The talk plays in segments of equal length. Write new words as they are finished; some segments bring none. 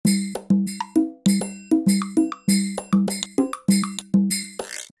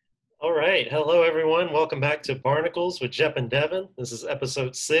right. Hello, everyone. Welcome back to Barnacles with Jep and Devin. This is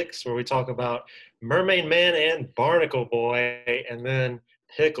episode 6, where we talk about Mermaid Man and Barnacle Boy, and then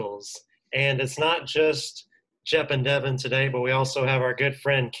Pickles. And it's not just Jep and Devin today, but we also have our good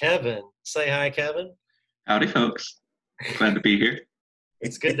friend Kevin. Say hi, Kevin. Howdy, folks. Glad to be here.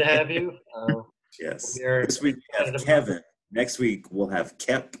 It's good to have you. Yes. We're This week we have excited Kevin. Next week we'll have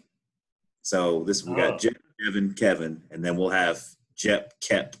Kep. So we got Jep, Devin, Kevin, and then we'll have Jep,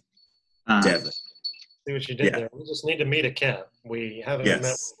 Kep, Devin. See what you did there. We just need to meet a Kep. We haven't met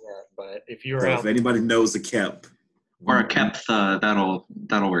one yet, but if you're out, if anybody knows a Kep or a Keptha,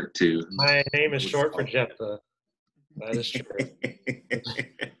 that'll work too. My name is short for Jephthah. That is true.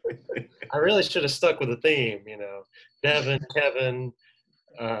 I really should have stuck with the theme, Devin, Kevin,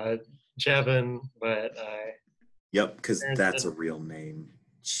 Jevin, but Yep, because that's a real name.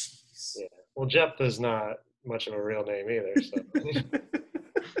 Jeez. Yeah. Well, Jephthah's not much of a real name either. So.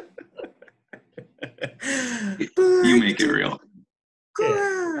 You make it real.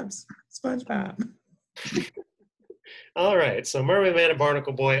 Crabs. SpongeBob. All right. So Mermaid Man and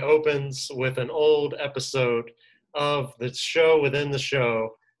Barnacle Boy opens with an old episode of the show within the show,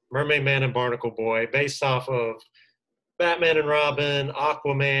 Mermaid Man and Barnacle Boy, based off of Batman and Robin,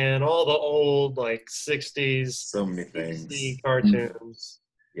 Aquaman, all the old 60s, so many things, cartoons.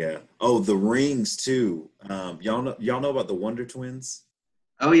 Yeah. Oh, the rings too. Y'all know about the Wonder Twins?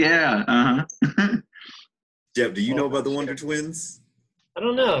 Oh yeah. Jeff, do you know about the Wonder Twins? I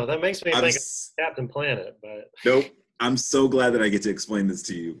don't know. That makes me think of Captain Planet, but nope. I'm so glad that I get to explain this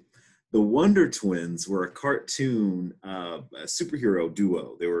to you. The Wonder Twins were a cartoon, a superhero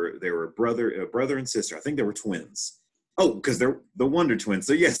duo. They were a brother and sister. I think they were twins. Oh, because they're the Wonder Twins.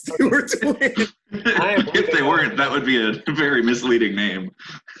 So yes, they were twins. If they weren't, that would be a very misleading name.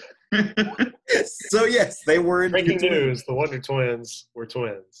 So yes, they were. Breaking news: the Wonder Twins were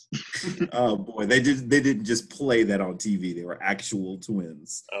twins. Oh boy, they didn't just play that on TV. They were actual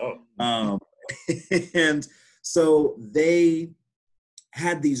twins. Oh. And so they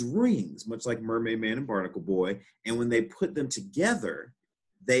had these rings, much like Mermaid Man and Barnacle Boy, and when they put them together,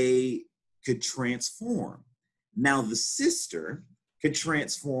 they could transform. Now the sister could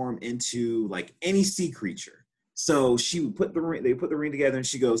transform into any sea creature. So she would they put the ring together and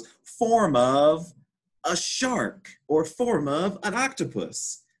she goes, form of a shark or form of an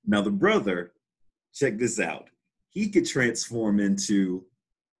octopus. Now the brother, check this out. He could transform into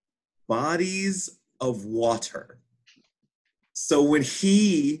bodies of water. So when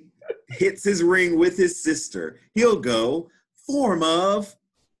he hits his ring with his sister, he'll go, form of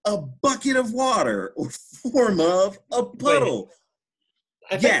a bucket of water or form of a puddle. Wait,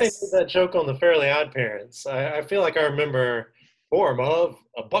 I think they did that joke on the Fairly Odd Parents. I feel like I remember form of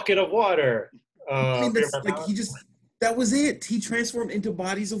a bucket of water. I mean, that was it. He transformed into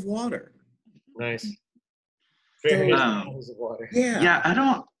bodies of water. Nice. Bodies of water. Yeah,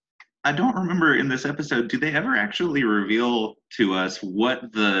 I don't remember in this episode, do they ever actually reveal to us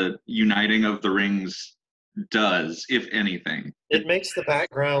what the uniting of the rings does, if anything? It makes the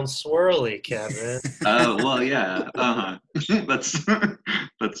background swirly, Kevin. Oh, well, yeah.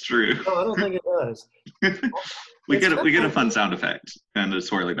 That's true. No, I don't think it does. we get a fun sound effect and a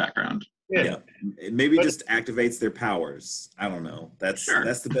swirly background. Yeah. It maybe just activates their powers. I don't know. That's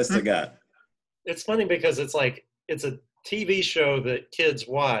the best I got. It's funny because it's a TV show that kids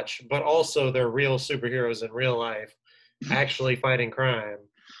watch, but also they're real superheroes in real life, actually fighting crime.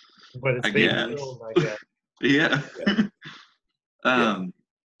 But it's being filmed, I guess. Yeah.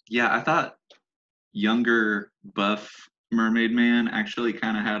 I thought younger, buff Mermaid Man actually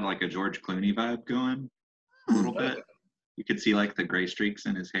kind of had a George Clooney vibe going a little bit. You could see the gray streaks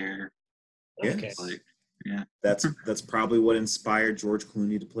in his hair. Okay. Yeah. That's probably what inspired George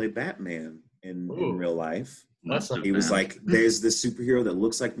Clooney to play Batman in real life. He was there's this superhero that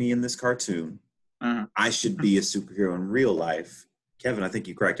looks like me in this cartoon. I should be a superhero in real life. Kevin, I think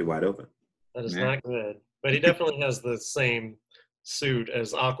you cracked it wide open. That is not good. But he definitely has the same suit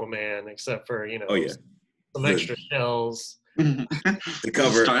as Aquaman, except for, some extra shells. to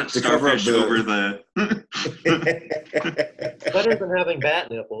cover up over the better than having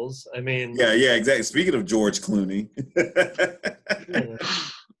bat nipples. I mean, yeah, exactly. Speaking of George Clooney.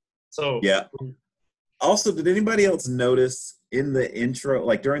 So yeah. Also, did anybody else notice in the intro,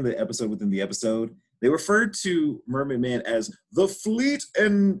 during the episode, within the episode, they referred to Mermaid Man as the fleet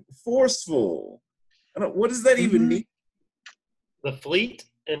and forceful? What does that even mean? The fleet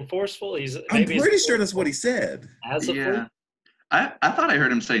and forceful? I'm pretty sure that's what he said. As a fleet? I thought I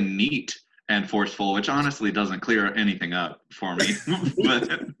heard him say neat and forceful, which honestly doesn't clear anything up for me. But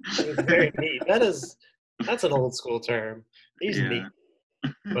it's very neat. That's an old school term. He's neat.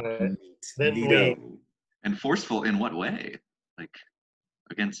 But then we, And forceful in what way? Like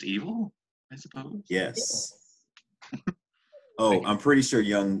against evil, I suppose. Yes. Oh, I'm pretty sure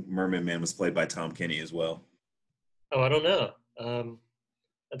Young Mermaid Man was played by Tom Kenny as well. oh, I don't know.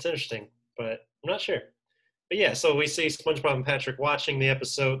 That's interesting, but I'm not sure. But yeah, so we see SpongeBob and Patrick watching the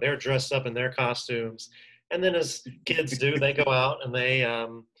episode. They're dressed up in their costumes, and then as kids do, they go out and they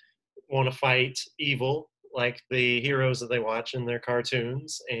want to fight evil like the heroes that they watch in their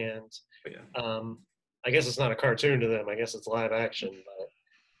cartoons. And Yeah. I guess it's not a cartoon to them. I guess it's live action.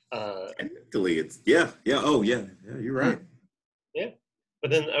 But Technically, it's yeah. Oh, yeah. You're right. yeah.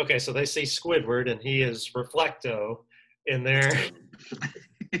 But then okay, so they see Squidward, and he is Reflecto in their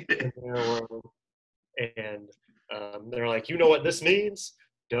in their world, and they're like, you know what this means?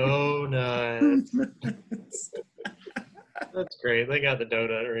 Donut. That's great. They got the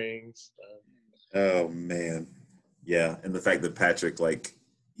donut rings. Oh man, yeah, and the fact that Patrick like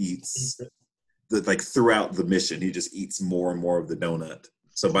eats like throughout the mission, he just eats more and more of the donut.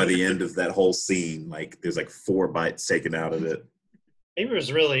 So by the end of that whole scene, like there's like 4 bites taken out of it. He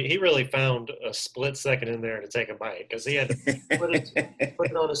really found a split second in there to take a bite because he had to put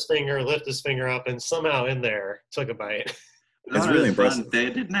it on his finger, lift his finger up, and somehow in there took a bite. That's really impressive. They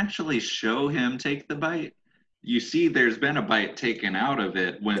didn't actually show him take the bite. You see, there's been a bite taken out of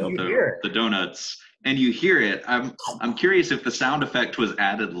it when the donuts, and you hear it. I'm curious if the sound effect was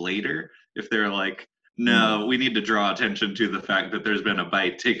added later. If they're like, no, we need to draw attention to the fact that there's been a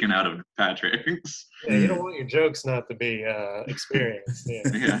bite taken out of Patrick's. Yeah, you don't want your jokes not to be experienced.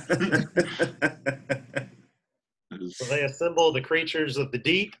 Yeah. So they assemble the creatures of the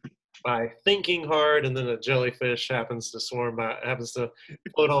deep by thinking hard, and then a jellyfish happens to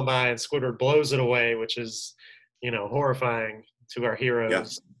float on by, and Squidward blows it away, which is, horrifying to our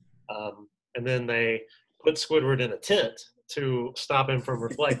heroes. Yeah. And then they put Squidward in a tent to stop him from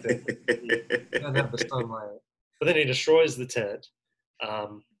reflecting. He doesn't have the sunlight. But then he destroys the tent.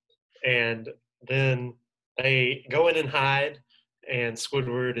 And then they go in and hide, and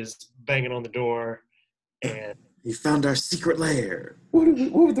Squidward is banging on the door. And he found our secret lair. What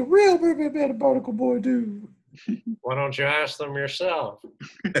would the real Mermaid Man and Barnacle Boy do? Why don't you ask them yourself?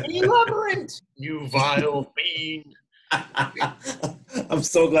 Elaborate, you vile fiend. I'm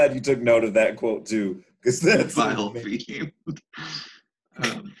so glad you took note of that quote too, because that's vile fiend.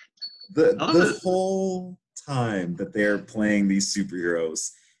 The whole time that they're playing these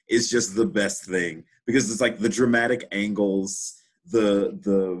superheroes is just the best thing, because it's like the dramatic angles,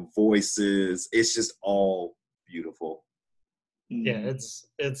 the voices, it's just all beautiful. Yeah, it's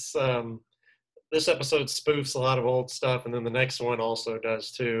this episode spoofs a lot of old stuff, and then the next one also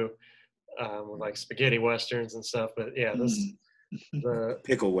does too, with like spaghetti westerns and stuff. But yeah, the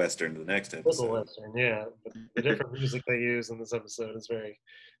pickle western, the next episode. Pickle western, yeah. The different music they use in this episode is very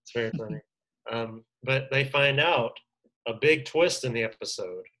funny. But they find out a big twist in the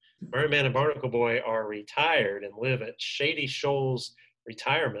episode. Merman and Barnacle Boy are retired and live at Shady Shoals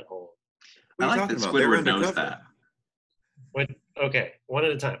retirement home. I like that Squidward knows that. Okay, one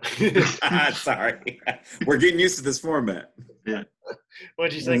at a time. Sorry. We're getting used to this format. Yeah.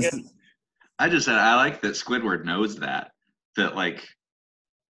 What'd you say again? I just said I like that Squidward knows that like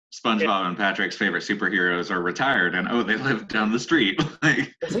SpongeBob and Patrick's favorite superheroes are retired and they live down the street.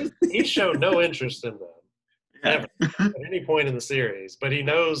 He showed no interest in them. Ever, at any point in the series, but he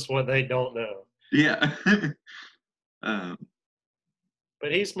knows what they don't know. Yeah.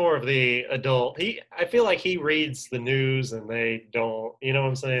 But he's more of the adult. I feel like he reads the news and they don't. You know what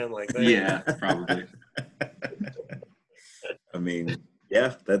I'm saying? Like, yeah, probably. I mean,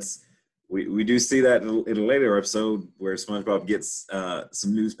 yeah, that's we do see that in a later episode where SpongeBob gets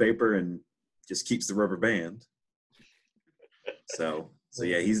some newspaper and just keeps the rubber band. So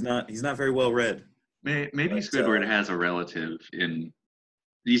yeah, he's not very well read. Maybe Squidward has a relative in.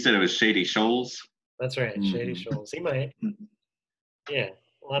 You said it was Shady Shoals. That's right, Shady Shoals. He might. Yeah,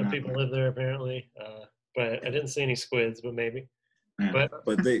 a lot of people live there apparently, but I didn't see any squids. But maybe. Yeah.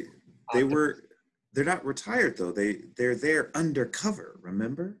 But they're not retired though. They're there undercover.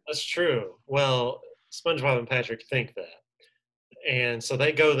 Remember? That's true. Well, SpongeBob and Patrick think that, and so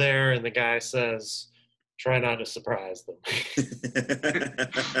they go there, and the guy says, "Try not to surprise them."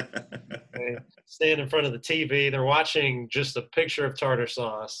 They stand in front of the TV. They're watching just a picture of tartar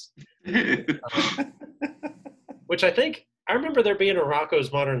sauce, which I remember there being a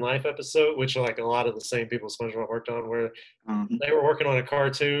Rocko's Modern Life episode, which like a lot of the same people SpongeBob worked on, where they were working on a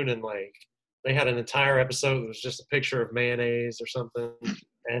cartoon and like they had an entire episode that was just a picture of mayonnaise or something,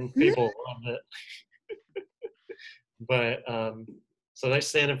 and people loved it. But so they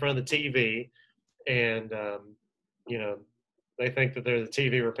stand in front of the TV, and they think that they're the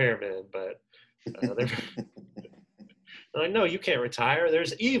TV repairmen, but they're like, no, you can't retire.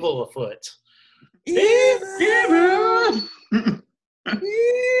 There's evil afoot. Evil!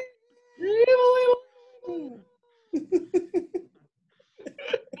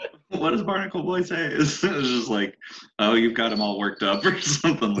 What does Barnacle Boy say? It's just like, oh, you've got him all worked up or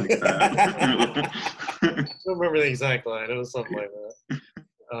something like that. I don't remember the exact line. It was something like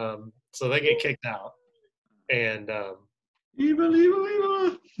that. So they get kicked out. And evil,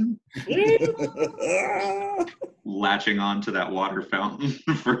 evil, evil. Latching on to that water fountain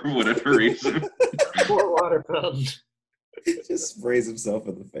for whatever reason. Poor water fountain. Just sprays himself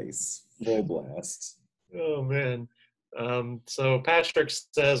in the face. Full blast. Oh, man. So Patrick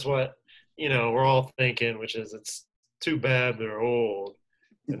says what, we're all thinking, which is it's too bad they're old.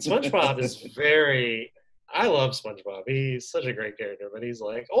 And SpongeBob is I love SpongeBob. He's such a great character, but he's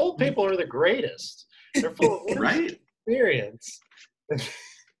like, old people are the greatest. They're full of right? experience.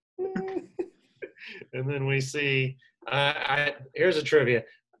 And then we see, here's a trivia.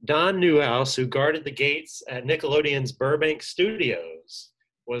 Don Newhouse, who guarded the gates at Nickelodeon's Burbank Studios,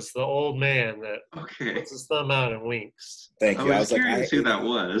 was the old man that puts his thumb out and winks. Thank you. I was curious who that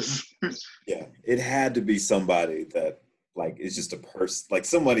was. Yeah, it had to be somebody that, like, is just a person. Like,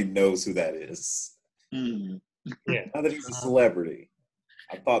 somebody knows who that is. Mm. Yeah. Not that he's a celebrity.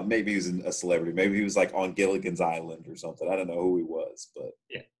 I thought maybe he was a celebrity. Maybe he was, like, on Gilligan's Island or something. I don't know who he was, but...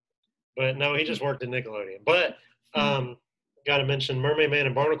 Yeah. But, no, he just worked at Nickelodeon. But... got to mention Mermaid Man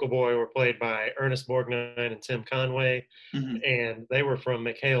and Barnacle Boy were played by Ernest Borgnine and Tim Conway, and they were from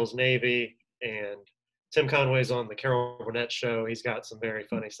McHale's Navy, and Tim Conway's on the Carol Burnett show. He's got some very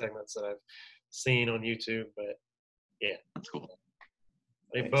funny segments that I've seen on YouTube, but yeah. That's cool.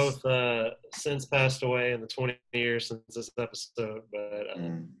 They both since passed away in the 20 years since this episode, but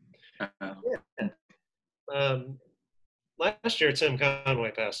last year Tim Conway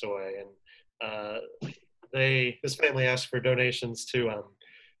passed away, and his family asked for donations to I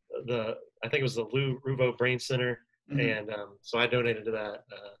think it was the Lou Ruvo Brain Center, and so I donated to that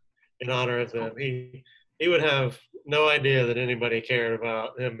in honor of him. He would have no idea that anybody cared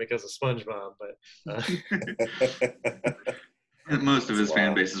about him because of SpongeBob, but most of his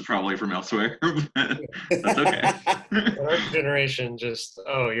fan base is probably from elsewhere. But that's okay. Our generation just,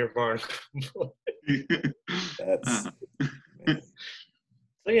 you're Barnacle. That's.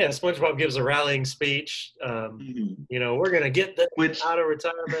 So yeah, SpongeBob gives a rallying speech. We're gonna get them out of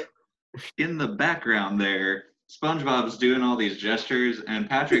retirement. In the background there, SpongeBob's doing all these gestures, and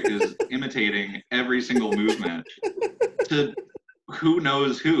Patrick is imitating every single movement to who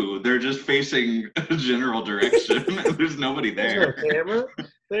knows who. They're just facing a general direction. There's nobody there. There's no camera.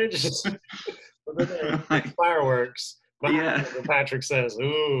 They're just fireworks. Yeah. And Patrick says,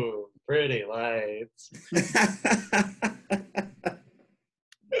 "Ooh, pretty lights."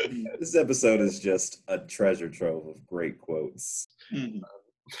 This episode is just a treasure trove of great quotes.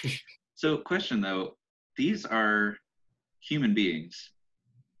 So, question though, these are human beings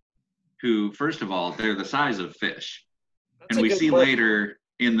who, first of all, they're the size of fish. That's and we see later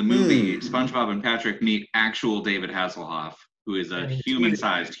in the movie, SpongeBob and Patrick meet actual David Hasselhoff, who is a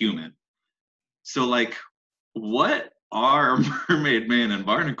human-sized human. So, like, what are Mermaid Man and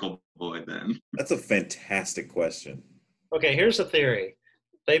Barnacle Boy then? That's a fantastic question. Okay, here's a theory.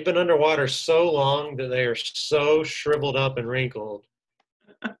 They've been underwater so long that they are so shriveled up and wrinkled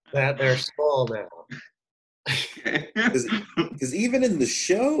that they're small now. Because even in the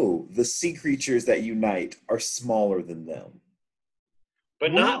show, the sea creatures that unite are smaller than them.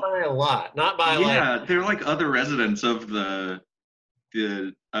 But not by a lot. Not by they're like other residents of the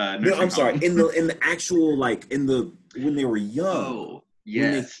no, I'm sorry. In the actual, like, when they were young. Oh,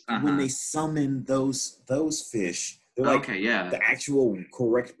 yes. When they summon those fish, they're like the actual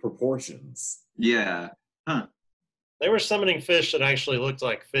correct proportions. Yeah. Huh. They were summoning fish that actually looked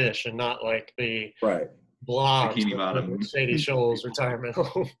like fish and not like the blobs Bikini Bottom Shady Shoals retirement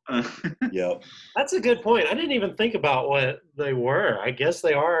home. Yep. That's a good point. I didn't even think about what they were. I guess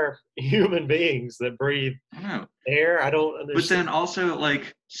they are human beings that breathe air. I don't understand. But then also,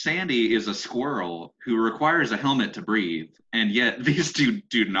 like, Sandy is a squirrel who requires a helmet to breathe, and yet these two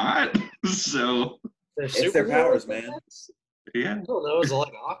do not. So it's their powers, man. Yeah. I don't know. Is it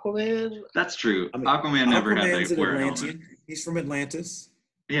like Aquaman? That's true. I mean, Aquaman never had to wear a helmet. He's from Atlantis.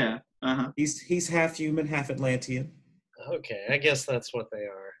 Yeah. He's half human, half Atlantean. Okay, I guess that's what they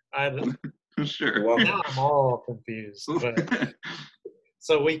are. Sure. Well, now I'm all confused. But,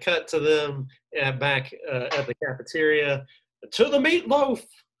 so we cut to them back at the cafeteria. To the meatloaf!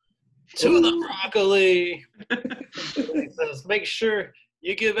 To the broccoli! He says, make sure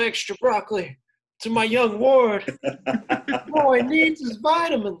you give extra broccoli to my young ward. Boy needs his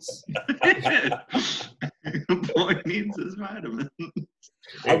vitamins. Boy needs his vitamins.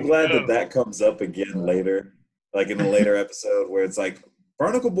 I'm glad that comes up again later, like in a later episode where it's like,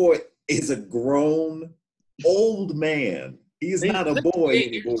 Barnacle Boy is a grown, old man. He's not a boy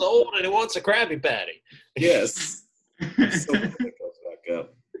anymore. He's old and he wants a Krabby Patty. Yes. So it goes back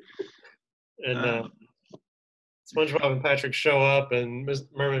up. And SpongeBob and Patrick show up, and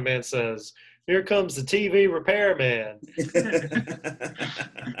Mermaid Man says, "Here comes the TV repairman."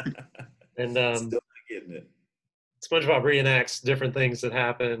 And Still not getting it. SpongeBob reenacts different things that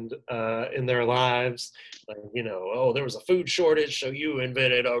happened in their lives. Like, there was a food shortage, so you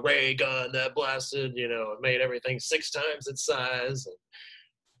invented a ray gun that blasted, it made everything 6 times its size.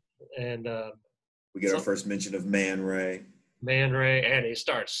 And we get our first mention of Man Ray. Man Ray, and he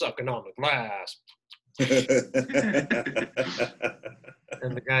starts sucking on the glass.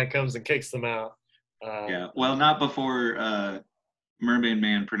 And the guy comes and kicks them out. Yeah, well, not before Mermaid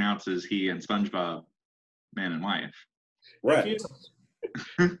Man pronounces he and SpongeBob man and wife. Right.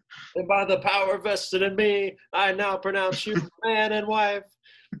 And by the power vested in me, I now pronounce you man and wife.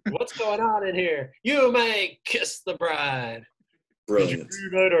 What's going on in here? You may kiss the bride. Brilliant. Did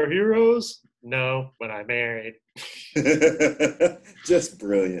you unite our heroes? No, but I married. Just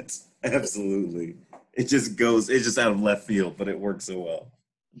brilliant. Absolutely. It's just out of left field, but it works so well.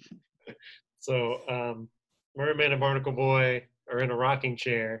 So, Merman and Barnacle Boy are in a rocking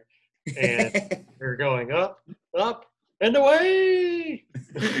chair, and they're going up, and away!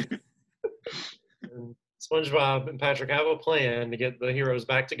 And SpongeBob and Patrick have a plan to get the heroes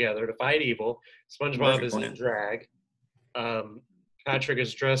back together to fight evil. SpongeBob is in drag. Patrick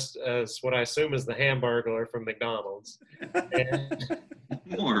is dressed as what I assume is the Hamburglar from McDonald's. And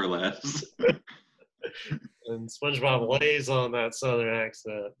more or less. And SpongeBob lays on that Southern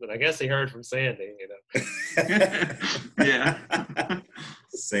accent, but I guess he heard from Sandy, Yeah.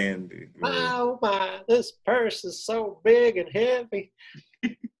 Sandy. Oh my, this purse is so big and heavy.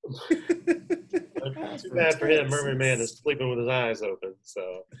 Too bad for him. Mermaid Man is sleeping with his eyes open.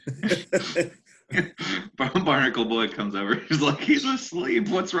 So Barnacle Boy comes over. He's like, he's asleep.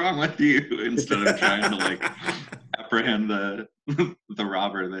 What's wrong with you? Instead of trying to apprehend the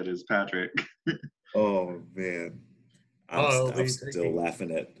robber that is Patrick. Oh man, I'm still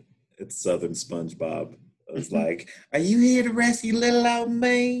laughing at Southern SpongeBob. I was like, "Are you here to rescue little old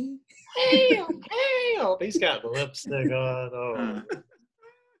me?" Help! He's got the lipstick on. Oh.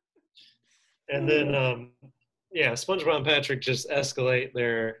 And then, SpongeBob and Patrick just escalate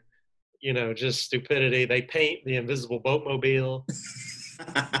their, just stupidity. They paint the invisible boatmobile.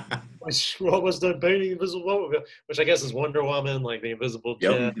 We're almost done painting the invisible boatmobile, which I guess is Wonder Woman, like the invisible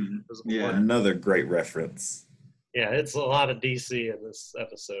jet. Yeah, another great reference. Yeah, it's a lot of DC in this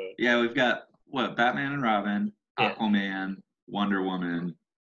episode. Yeah, we've got, Batman and Robin, Aquaman, Wonder Woman.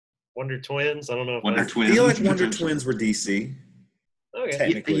 Wonder Twins? I don't know if Wonder Twins. I feel like Wonder Twins were DC. Okay.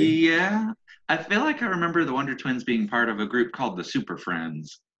 Technically. Yeah. I feel like I remember the Wonder Twins being part of a group called the Super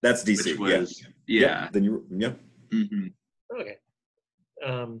Friends. That's DC. Yeah. Then Mm-hmm. Okay.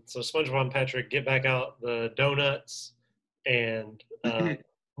 So SpongeBob and Patrick get back out the donuts, and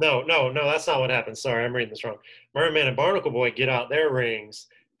no, that's not what happens. Sorry, I'm reading this wrong. Mermaid Man and Barnacle Boy get out their rings,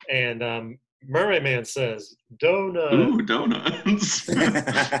 and Mermaid Man says, "Donut." Ooh, donuts.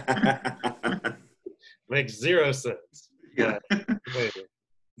 Makes 0 sense. Yeah.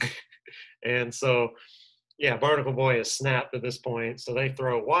 And so, Barnacle Boy is snapped at this point. So they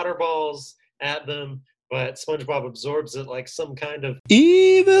throw water balls at them, but SpongeBob absorbs it like some kind of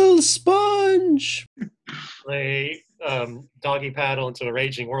evil sponge. They doggy paddle into a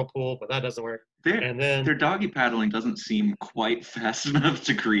raging whirlpool, but that doesn't work. Their doggy paddling doesn't seem quite fast enough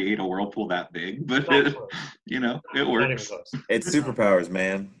to create a whirlpool that big, but it works. It's superpowers,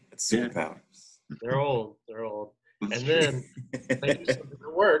 man. It's superpowers. They're old. And then they do something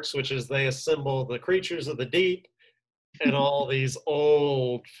that works, which is they assemble the creatures of the deep, and all these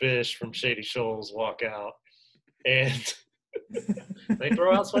old fish from Shady Shoals walk out, and they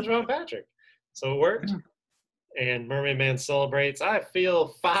throw out SpongeBob and Patrick. So it worked. And Mermaid Man celebrates. I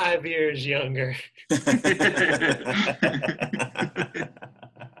feel 5 years younger.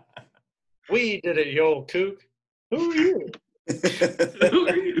 We did it, you old kook. Who are you? Who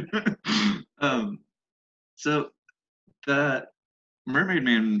are you? So the Mermaid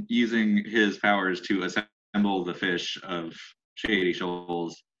Man using his powers to assemble the fish of Shady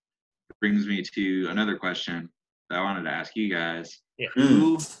Shoals brings me to another question that I wanted to ask you guys. Yeah.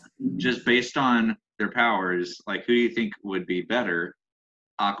 Who, just based on their powers, who do you think would be better,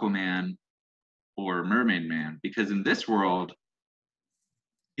 Aquaman or Mermaid Man? Because in this world,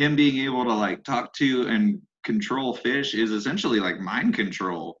 him being able to like talk to and control fish is essentially like mind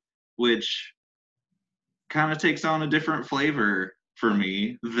control, which kind of takes on a different flavor for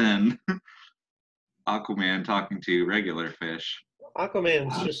me than Aquaman talking to regular fish.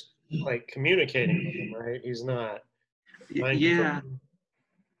 Aquaman's just like communicating with him, right? He's not mind Yeah, controlling.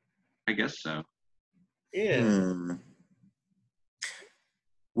 I guess so. Yeah.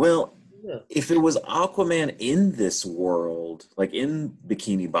 Well, if it was Aquaman in this world, like in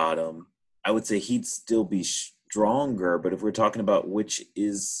Bikini Bottom, I would say he'd still be stronger. But if we're talking about which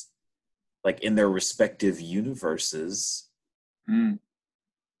is like in their respective universes, I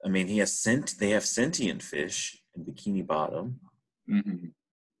mean, they have sentient fish in Bikini Bottom. I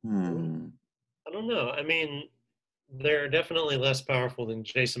don't know. I mean, they're definitely less powerful than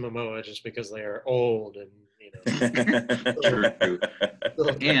Jason Momoa just because they are old and, you know. True.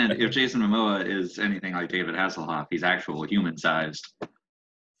 And if Jason Momoa is anything like David Hasselhoff, he's actual human-sized.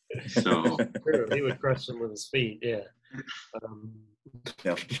 So true, he would crush them with his feet. Yeah.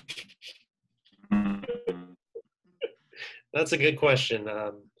 Yeah. That's a good question.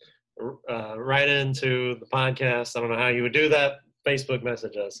 Right into the podcast. I don't know how you would do that. Facebook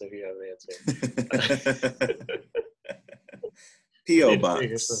message us if you have an answer. P.O. Box.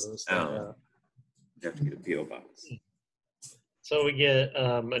 You have to get a P.O. Box. So we get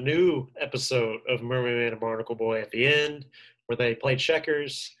a new episode of Mermaid Man and Barnacle Boy at the end where they play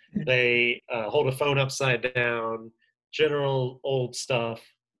checkers. They hold a phone upside down, general old stuff,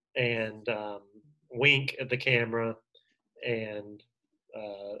 and wink at the camera. And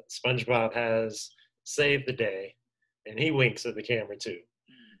SpongeBob has saved the day, and he winks at the camera too.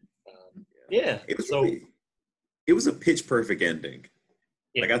 Yeah. It was a pitch perfect ending.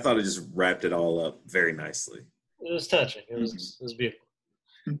 Yeah. Like I thought it just wrapped it all up very nicely. It was touching. It was beautiful.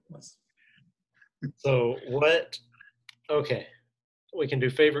 So what? Okay, we can do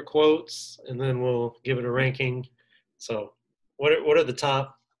favorite quotes, and then we'll give it a ranking. So, what are the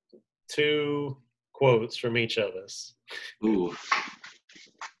top 2 quotes from each of us? Ooh.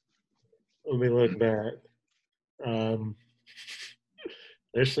 Let me look back.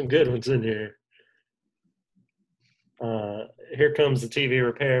 There's some good ones in here. Here comes the TV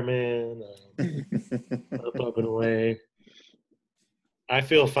repairman. Up and away. I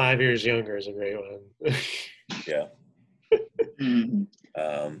feel 5 years younger is a great one. Yeah.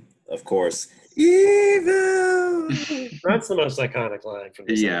 Of course. Evil. That's the most iconic line from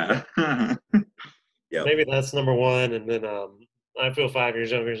this. Yeah. Yep. Maybe that's number 1, and then I feel 5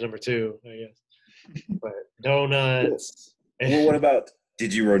 years younger is number 2, I guess. But donuts. Well, what about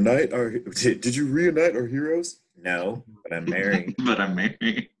did you reunite our heroes? No, but I'm married.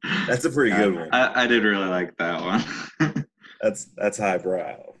 That's a pretty good one. I did really like that one. That's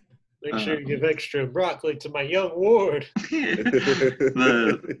highbrow. Make sure you give extra broccoli to my young ward.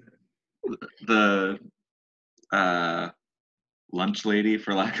 the lunch lady,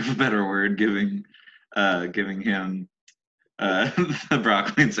 for lack of a better word, giving him the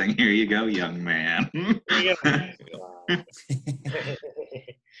broccoli and saying, "Here you go, young man."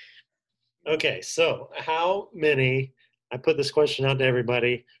 Okay, so how many? I put this question out to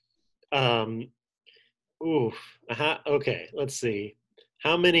everybody. Okay, let's see.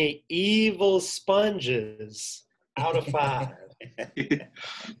 How many evil sponges out of 5?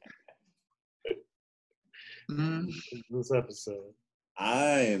 This episode.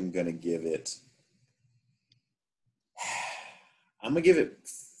 I am gonna give it. I'm gonna give it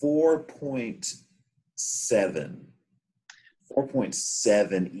 4.7.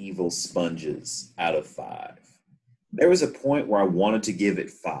 4.7 evil sponges out of 5. There was a point where I wanted to give it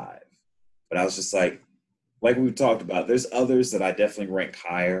 5, but I was just like we've talked about, there's others that I definitely rank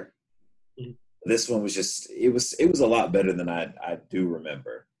higher. Mm-hmm. This one was just, it was a lot better than I do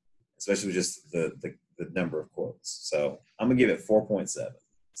remember, especially with just the number of quotes. So I'm gonna give it 4.7.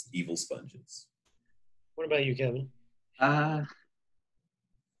 It's evil sponges. What about you, Kevin?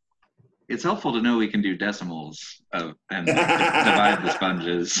 It's helpful to know we can do decimals and divide the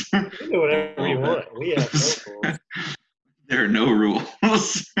sponges. You can do whatever you want. We have no rules. There are no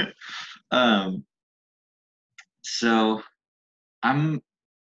rules. So I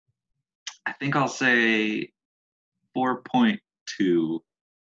think I'll say 4.2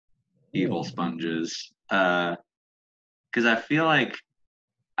 evil sponges. Because I feel like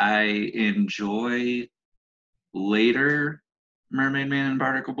I enjoy later Mermaid Man and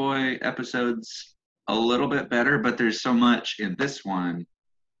Barnacle Boy episodes a little bit better, but there's so much in this one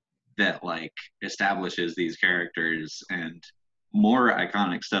that like establishes these characters and more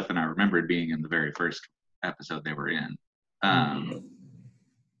iconic stuff than I remembered being in the very first episode they were in.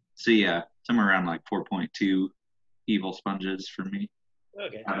 So yeah, somewhere around like 4.2 evil sponges for me.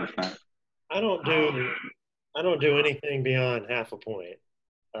 Okay. Out of 5. I don't do anything beyond half a point.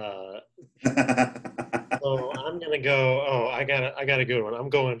 So I'm gonna go. Oh, I got a good one. I'm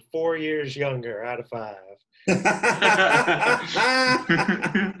going 4 years younger out of 5.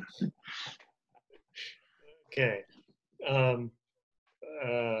 Okay. Um,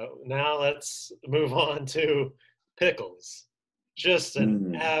 now let's move on to Pickles. Just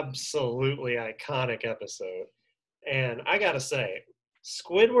an absolutely iconic episode. And I gotta say,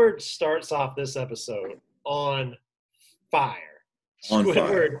 Squidward starts off this episode on fire. On Squidward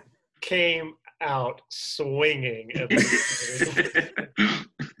fire. came out swinging. At the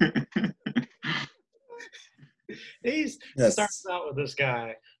starts out with this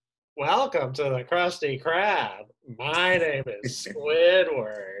guy. Welcome to the Krusty Krab. My name is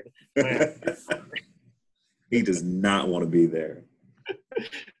Squidward. He does not want to be there.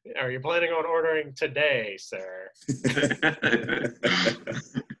 Are you planning on ordering today, sir?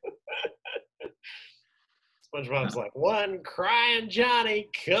 SpongeBob's like, one crying Johnny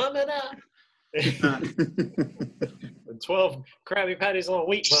coming up. And 12 Krabby Patties on a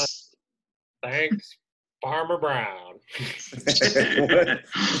wheat bun. Thanks, Farmer Brown. Did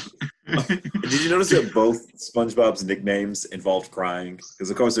you notice that both SpongeBob's nicknames involved crying? Because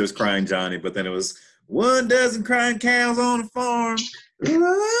of course there was Crying Johnny, but then it was 1 dozen crying cows on a farm. There's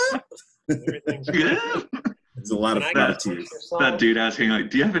a lot of tears. That dude asking like,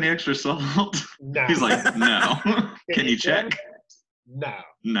 "Do you have any extra salt?" No. He's like, "No." Can you check? No.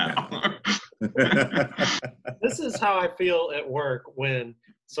 This is how I feel at work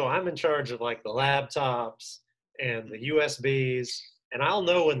so I'm in charge of like the laptops and the USBs, and I'll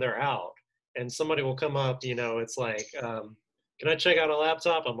know when they're out. And somebody will come up, it's like, can I check out a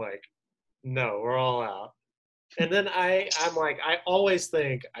laptop? I'm like, no, we're all out. And then I'm like, I always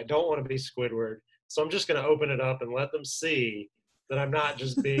think I don't want to be Squidward, so I'm just going to open it up and let them see that I'm not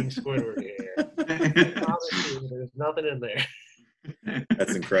just being Squidward here. Honestly, there's nothing in there.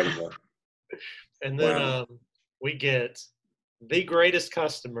 That's incredible. And then we get the greatest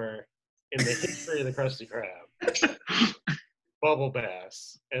customer in the history of the Krusty Krab, Bubble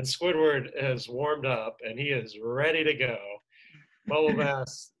Bass. And Squidward has warmed up, and he is ready to go. Bubble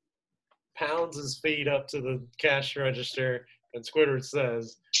Bass pounds his feet up to the cash register, and Squidward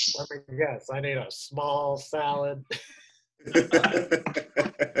says, "Let me guess, I need a small salad."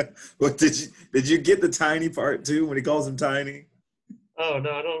 Well, did you get the tiny part too when he calls him tiny? Oh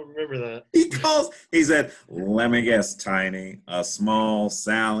no, I don't remember that. He said, "Let me guess, tiny, a small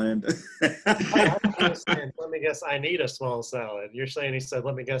salad." I understand. Let me guess, I need a small salad. You're saying he said,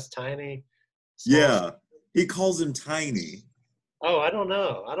 "Let me guess, tiny"? Yeah, he calls him tiny. Oh, I don't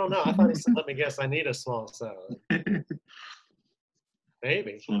know. I thought he said, "Let me guess, I need a small salad."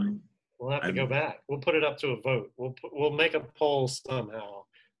 Maybe. We'll have to go back. We'll put it up to a vote. We'll make a poll somehow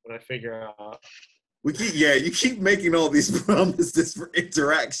when I figure out. You keep making all these promises for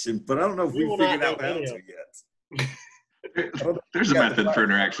interaction, but I don't know if we figured out how to yet. There's a method for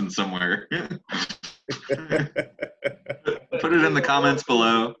interaction somewhere. Put it in the comments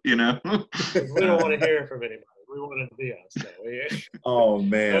below, We don't want to hear from anybody. We want it to be us. So oh,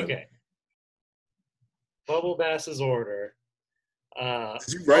 man. Okay. Bubble Bass's order. Did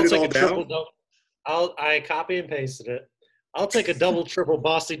you write it all down? I copy and pasted it. I'll take a double triple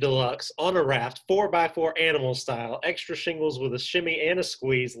Bossy Deluxe on a raft, 4x4 animal style, extra shingles with a shimmy and a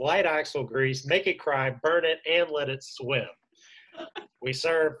squeeze, light axle grease, make it cry, burn it, and let it swim. We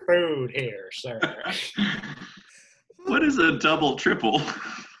serve food here, sir. What is a double triple?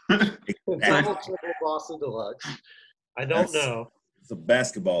 Double triple Bossy Deluxe. I don't know. It's a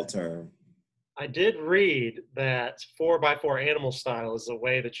basketball term. I did read that 4x4 animal style is a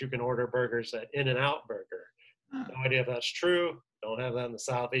way that you can order burgers at In-N-Out Burger. No idea if that's true. Don't have that in the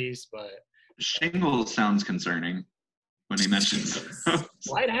Southeast, but shingles sounds concerning when he mentions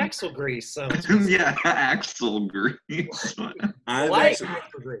light axle grease sounds yeah, axle grease. Light axle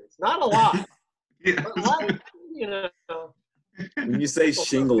grease, not a lot. Yeah. But light, When you say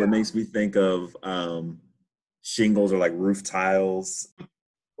shingle, it makes me think of shingles or like roof tiles.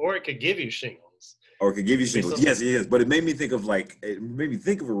 Or it could give you shingles. Or it could give you shingles. Yes, but it made me think of a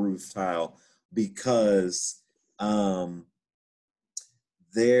roof tile because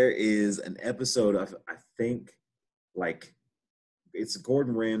there is an episode of, I think, like, it's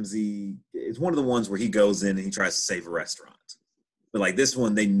Gordon Ramsay. It's one of the ones where he goes in and he tries to save a restaurant. But like this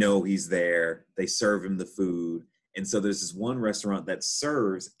one, they know he's there. They serve him the food. And so there's this one restaurant that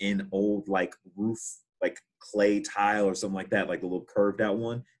serves in old like roof, like clay tile or something like that, like a little curved out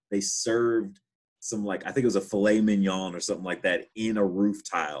one. They served some like, I think it was a filet mignon or something like that in a roof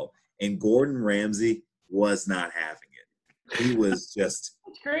tile. And Gordon Ramsay was not having it. He was just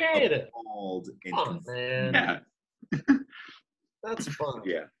creative. appalled and Come on, man. Yeah. That's fun.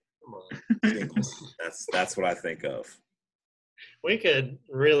 Yeah. Come on. Jingles. That's what I think of. We could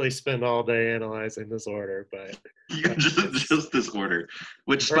really spend all day analyzing this order, but just this order,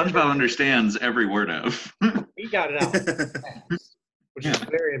 which SpongeBob understands every word of. He got it out fast, which is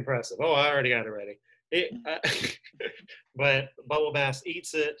very impressive. Oh, I already got it ready. But Bubble Bass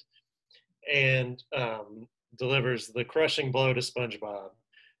eats it and delivers the crushing blow to SpongeBob.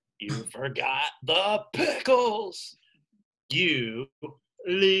 You forgot the pickles. You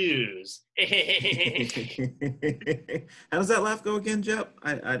lose. How does that laugh go again, Jep?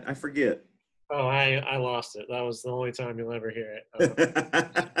 I forget. Oh, I lost it. That was the only time you'll ever hear it.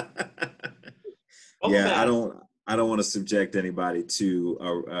 Yeah, I don't want to subject anybody to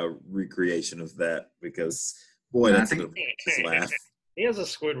a recreation of that because boy, that's a laugh. He has a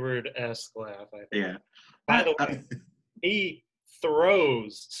Squidward-esque laugh, I think. Yeah. By the way, he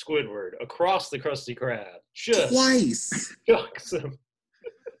throws Squidward across the Krusty Krab. Just twice. Chucks him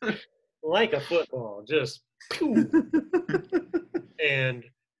like a football. Just and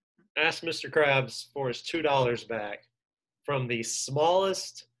asked Mr. Krabs for his $2 back from the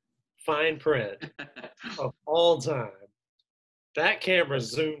smallest fine print of all time. That camera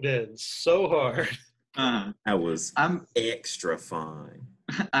zoomed in so hard. That was extra fine.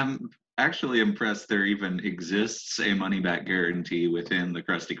 I'm actually impressed there even exists a money-back guarantee within the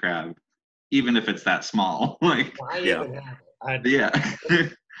Krusty Krab, even if it's that small. Like, why even have it? Yeah.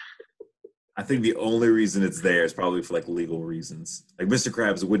 I think the only reason it's there is probably for like legal reasons. Like Mr.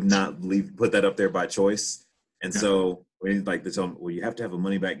 Krabs would not put that up there by choice, and so when like they told him, well, you have to have a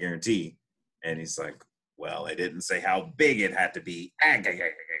money back guarantee, and he's like, well, it didn't say how big it had to be.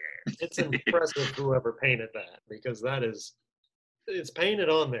 It's impressive whoever painted that because it's painted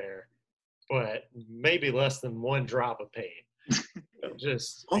on there, but maybe less than one drop of paint.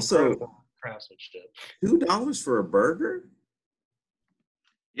 Just also craftsmanship. $2 for a burger?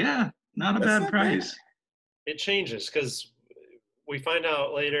 Yeah. Not a bad price. It changes because we find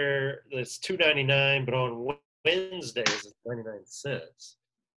out later that it's $2.99, but on Wednesdays it's 99 cents.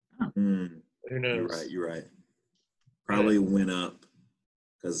 Who knows? You're right. Probably went up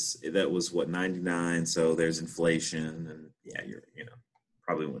because that was 99. So there's inflation, and yeah,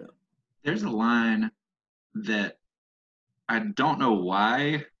 probably went up. There's a line that I don't know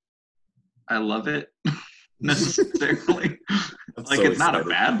why I love it necessarily. Like so it's not a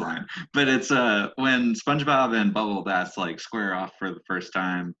bad line, but it's when SpongeBob and Bubble Bass like square off for the first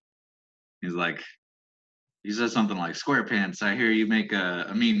time. He says something like, "SquarePants, I hear you make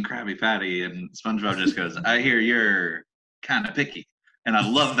a mean Krabby Patty," and SpongeBob just goes, "I hear you're kind of picky," and I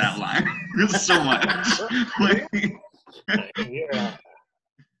love that line so much. You're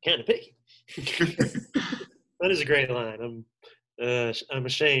kind of picky. That is a great line. I'm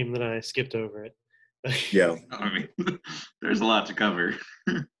ashamed that I skipped over it. Yeah. I mean, there's a lot to cover.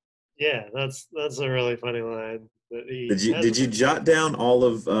 Yeah, that's a really funny line. Did you jot down all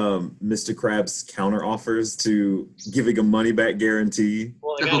of Mr. Krabs' counter offers to giving a money back guarantee?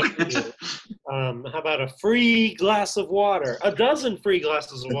 Well, how about a free glass of water? A dozen free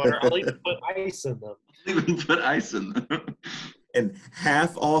glasses of water. I'll even put ice in them. And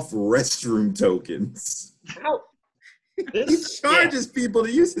half off restroom tokens. How? He charges people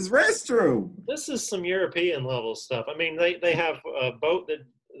to use his restroom. This is some European level stuff. I mean, they have a boat that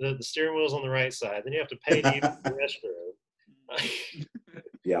the steering wheel's on the right side. Then you have to pay to use the restroom.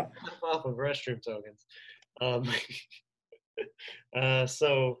 Yeah. Off of restroom tokens.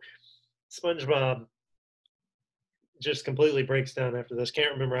 So SpongeBob just completely breaks down after this.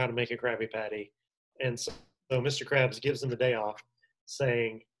 Can't remember how to make a Krabby Patty. And so Mr. Krabs gives him a day off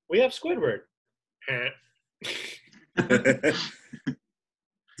saying, "We have Squidward."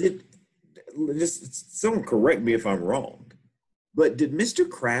 Someone correct me if I'm wrong, but did Mr.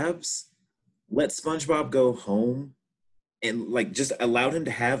 Krabs let SpongeBob go home and like just allowed him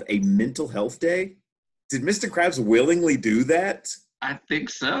to have a mental health day? Did Mr. Krabs willingly do that? I think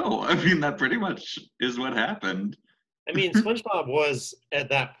so. I mean, that pretty much is what happened. I mean, SpongeBob was at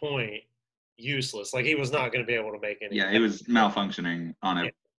that point useless. Like he was not going to be able to make any. Yeah, he was malfunctioning on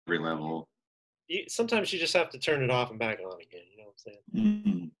every level. Sometimes you just have to turn it off and back on again. You know what I'm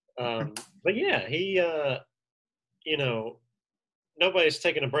saying? Mm-hmm. But yeah, he, nobody's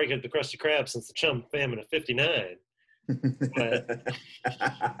taken a break at the Krusty Krab since the Chum Famine of '59.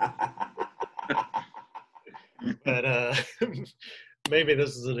 But maybe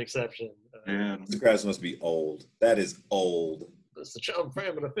this is an exception. Yeah, Mr. Krabs must be old. That is old. It's the Chum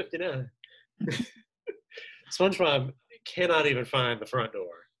Famine of '59. SpongeBob cannot even find the front door.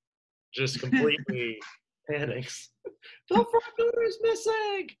 Just completely panics. The front door is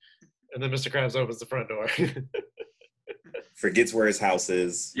missing. And then Mr. Krabs opens the front door. Forgets where his house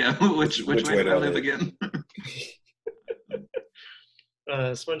is. Yeah, which way do I live again?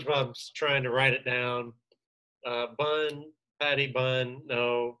 SpongeBob's trying to write it down. Bun, Patty Bun,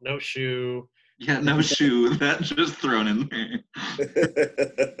 no shoe. Yeah, no shoe. That just thrown in there.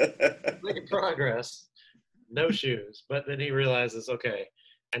 Making progress. No shoes. But then he realizes, okay,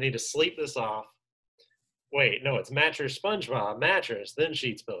 I need to sleep this off. Wait, no, it's mattress SpongeBob, mattress, then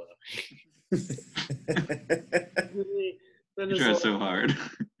sheets pillow. He tries so hard.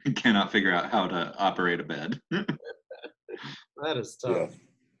 He cannot figure out how to operate a bed. That is tough. Yeah.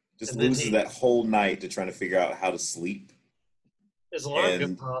 Just loses that whole night to trying to figure out how to sleep. His alarm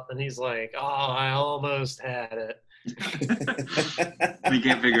goes off, and he's like, "Oh, I almost had it." He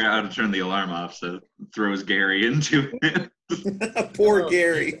can't figure out how to turn the alarm off, so throws Gary into it. Poor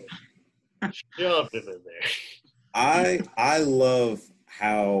Gary. Shoved him in there. I love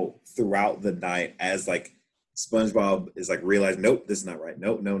how throughout the night, as like SpongeBob is like realizing, nope, this is not right.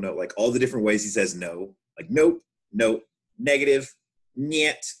 Nope, no. Like all the different ways he says no. Like nope, negative,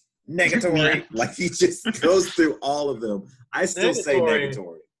 niet, negatory. Like he just goes through all of them. I still say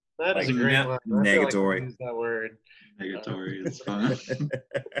negatory. That is a great one. Negatory. Like use that word. Negatory is fun.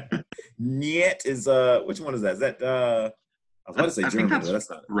 Niet is which one is that? Is that I was about to say German, but that's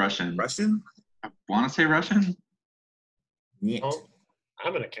not Russian. Russian? I want to say Russian. Niet. Oh,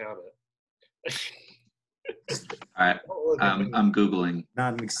 I'm gonna count it. All right, I'm Googling.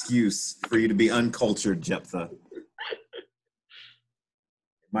 Not an excuse for you to be uncultured, Jephthah.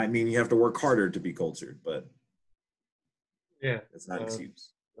 It might mean you have to work harder to be cultured, but yeah, it's not an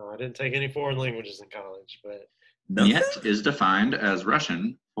excuse. No, I didn't take any foreign languages in college, but Niet is defined as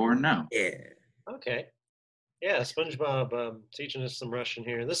Russian for no. Yeah. Okay. Yeah, SpongeBob teaching us some Russian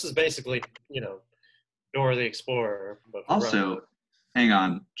here. This is basically, Dora the Explorer. But also, Russian. Hang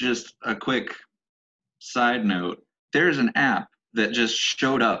on, just a quick side note. There's an app that just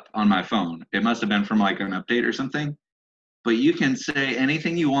showed up on my phone. It must have been from like an update or something. But you can say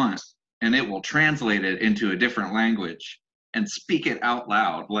anything you want, and it will translate it into a different language and speak it out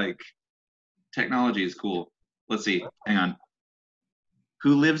loud. Like, technology is cool. Let's see. Hang on.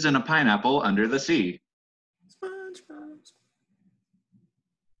 Who lives in a pineapple under the sea? SpongeBob.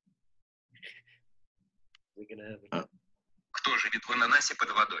 We can have it. Кто живет в ананасе под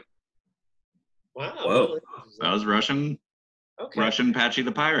водой? Wow. Whoa. That was Russian. Okay. Russian Patchy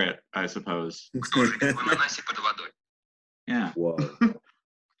the Pirate, I suppose. Кто живет в ананасе под водой? Yeah. Whoa.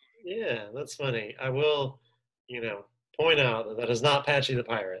 Yeah, that's funny. I will, point out that is not Patchy the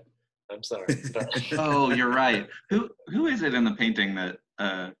Pirate. I'm sorry. But Oh, you're right. Who is it in the painting that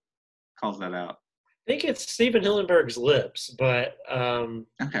calls that out? I think it's Stephen Hillenburg's lips, but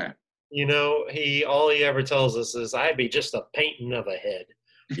Okay. all he ever tells us is, "I be just a painting of a head."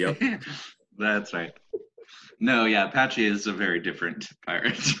 Yep. That's right. No, yeah, Patchy is a very different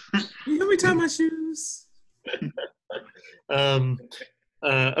pirate. Let me tie my shoes.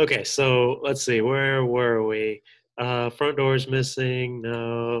 Okay, so let's see. Where were we? Front door's missing.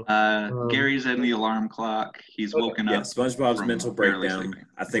 No. Gary's in the alarm clock. He's woken Yeah, up. SpongeBob's from mental barely breakdown. sleeping.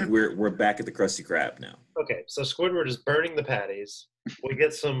 I think we're back at the Krusty Krab now. Okay, so Squidward is burning the patties. We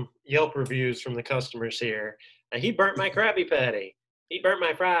get some Yelp reviews from the customers here. He burnt my Krabby Patty. He burnt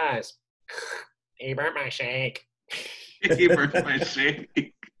my fries. He burnt my shake. He burnt my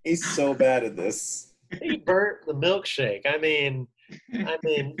shake. He's so bad at this. He burnt the milkshake. I mean,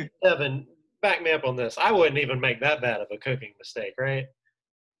 Evan, back me up on this. I wouldn't even make that bad of a cooking mistake, right?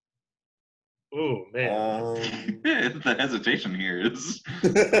 Ooh, man. The hesitation here is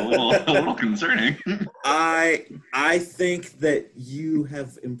a little concerning. I think that you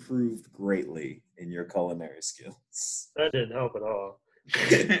have improved greatly in your culinary skills. That didn't help at all.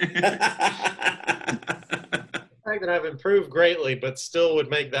 The fact that I've improved greatly but still would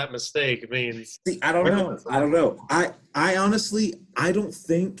make that mistake means... See, I don't know. I honestly, I don't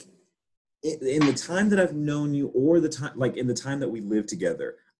think in the time that I've known you, or the time, like in the time that we lived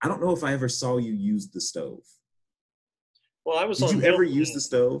together, I don't know if I ever saw you use the stove. Well, I was Did on you meal ever plan. use the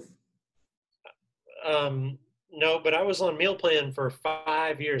stove? No, but I was on meal plan for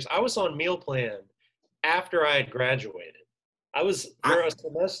 5 years. I was on meal plan after I had graduated. I was for a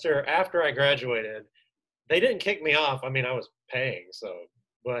semester after I graduated. They didn't kick me off. I mean, I was paying,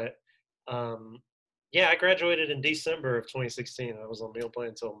 but yeah, I graduated in December of 2016. I was on meal plan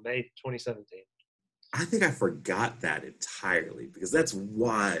until May 2017. I think I forgot that entirely because that's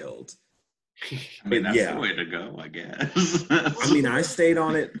wild. I mean, that's yeah. the way to go, I guess. I mean, I stayed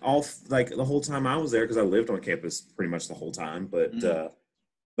on it all like the whole time I was there because I lived on campus pretty much the whole time.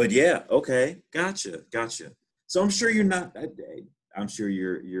 But yeah, okay, gotcha. So I'm sure you're not. I'm sure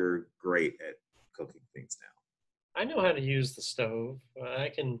you're great at cooking things now. I know how to use the stove. I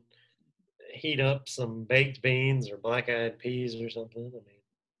can heat up some baked beans or black-eyed peas or something. I mean,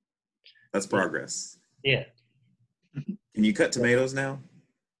 that's progress. Yeah. Can you cut tomatoes now?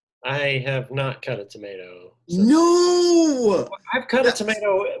 I have not cut a tomato. No! I've cut a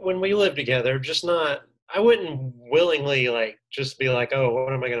tomato when we lived together, just not, I wouldn't willingly just be like, oh,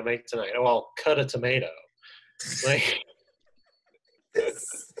 what am I going to make tonight? Oh, I'll cut a tomato. Like,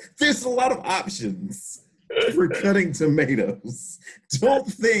 there's a lot of options for cutting tomatoes. Don't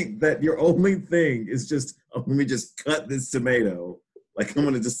think that your only thing is just, let me just cut this tomato. Like, I'm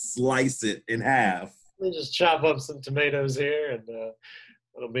going to just slice it in half. Let me just chop up some tomatoes here, and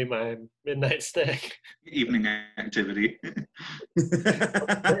it'll be my midnight snack. Evening activity.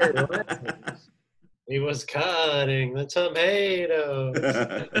 He was cutting the tomatoes.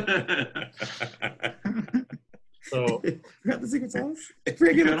 So, got the secret sauce? He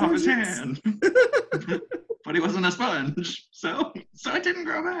cut off his hand. But he wasn't a sponge, so it didn't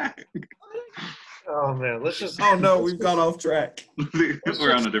grow back. Oh man, let's just. Oh no, we've gone off track.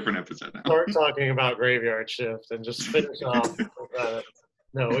 We're on a different episode now. Start talking about Graveyard Shift and just finish off.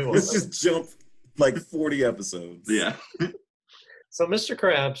 No, we won't. Let's just jump like 40 episodes. Yeah. So Mr.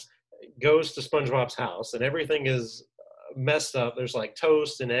 Krabs goes to SpongeBob's house, and everything is messed up. There's like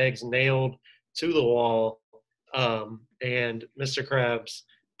toast and eggs nailed to the wall, and Mr. Krabs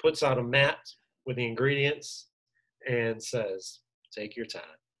puts out a mat with the ingredients and says, "Take your time."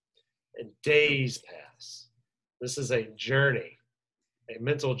 And days pass. This is a journey, a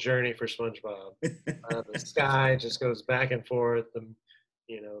mental journey for SpongeBob. The sky just goes back and forth. The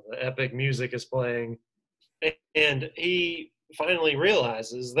epic music is playing. And he finally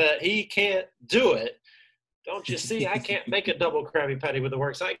realizes that he can't do it. Don't you see? I can't make a double Krabby Patty with the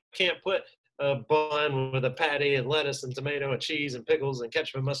works. I can't put a bun with a patty and lettuce and tomato and cheese and pickles and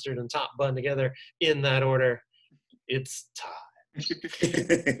ketchup and mustard and top bun together in that order. It's time.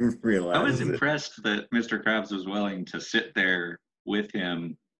 I was impressed that Mr. Krabs was willing to sit there with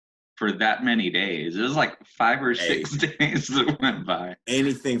him for that many days. It was like 5 or 6 days that went by.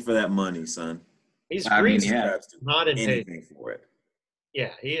 Anything for that money, son. He's greedy, not anything impatient for it.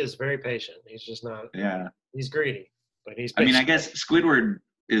 Yeah, he is very patient. He's just not. Yeah, he's greedy, but he's patient. I mean, I guess Squidward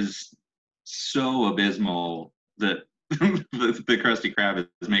is so abysmal that the Krusty Krab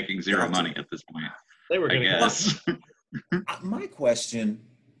is making zero money at this point. They were going to guess. My question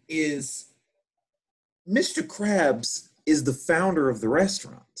is, Mr. Krabs is the founder of the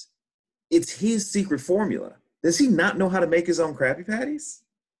restaurant. It's his secret formula. Does he not know how to make his own Krabby Patties?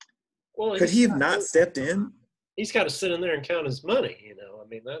 Well, could he have not stepped in? He's got to sit in there and count his money, I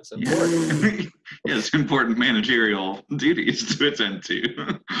mean, that's important. Yeah, it's important managerial duties to attend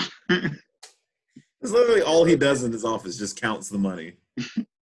to. It's literally all he does in his office, just counts the money.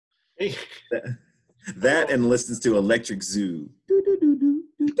 That and listens to Electric Zoo.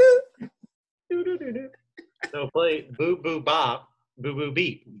 No, play Boo Boo Bop, Boo Boo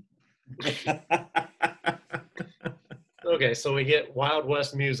Beep. Okay, so we get Wild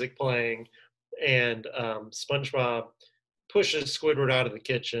West music playing, and SpongeBob pushes Squidward out of the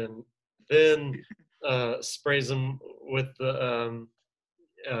kitchen, then sprays him with the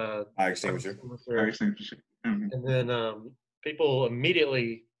fire extinguisher. Mm-hmm. And then people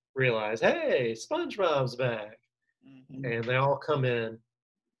immediately realize, hey, SpongeBob's back. Mm-hmm. And they all come in,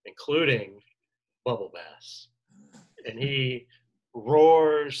 including Bubble Bass. And he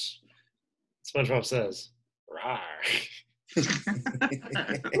roars. SpongeBob says, "Rawr."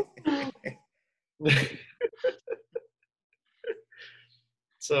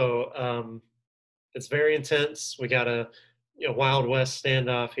 So it's very intense. We got a Wild West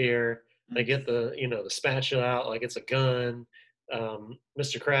standoff here. They get the the spatula out like it's a gun.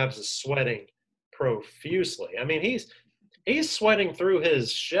 Mr. Krabs is sweating profusely. I mean, he's sweating through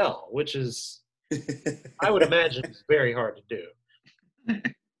his shell, which is, I would imagine, is very hard to do.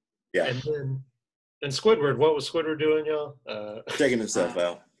 Yeah. And Squidward, what was Squidward doing, y'all? Checking himself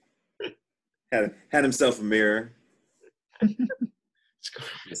out. Had himself a mirror.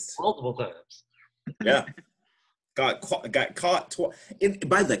 Multiple times. Yeah. Got caught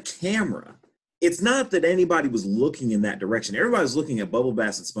by the camera. It's not that anybody was looking in that direction. Everybody was looking at Bubble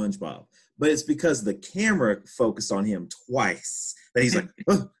Bass and SpongeBob, but it's because the camera focused on him twice that he's like,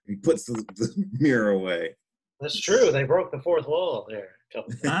 oh, he puts the mirror away. That's true. They broke the fourth wall there a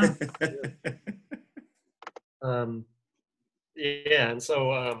couple times. Yeah, and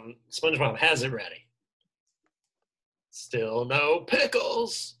so SpongeBob has it ready. Still no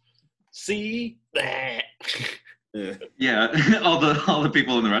pickles. See that? Yeah, all the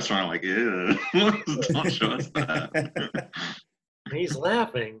people in the restaurant are like, ew, don't show us that. He's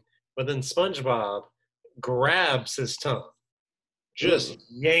laughing, but then SpongeBob grabs his tongue, just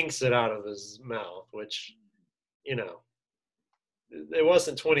yanks it out of his mouth, which, you know, it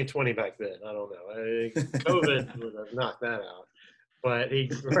wasn't 2020 back then. I don't know. COVID would have knocked that out. But he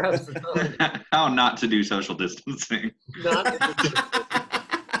grabs the tongue. How not to do social distancing.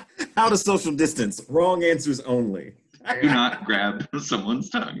 How to social distance. Wrong answers only. Do not grab someone's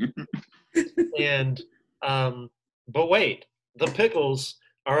tongue. And, but wait, the pickles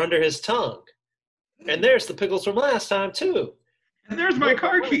are under his tongue. And there's the pickles from last time, too. And there's my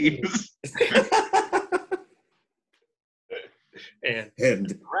car keys. And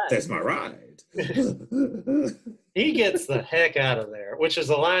there's my ride. He gets the heck out of there, which is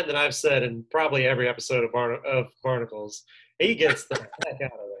a line that I've said in probably every episode of Barnacles. He gets the heck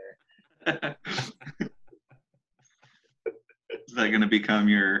out of there. Is that going to become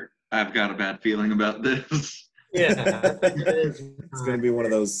your, I've got a bad feeling about this? Yeah. It's going to be one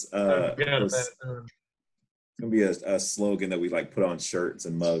of those, it's going to be a slogan that we like put on shirts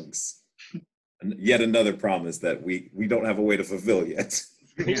and mugs. And yet another promise that we don't have a way to fulfill yet.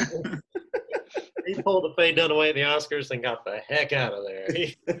 Yeah. He pulled a Faye Dunaway at the Oscars and got the heck out of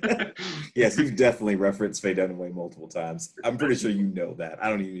there. Yes, you've definitely referenced Faye Dunaway multiple times. I'm pretty sure you know that. I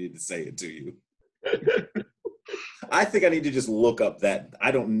don't even need to say it to you. I think I need to just look up that. I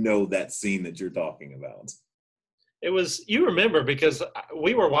don't know that scene that you're talking about. It was, you remember, because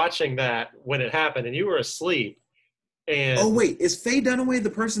we were watching that when it happened and you were asleep. And oh, wait, is Faye Dunaway the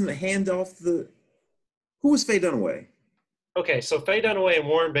person that hand off the, who was Faye Dunaway? Okay, so Faye Dunaway and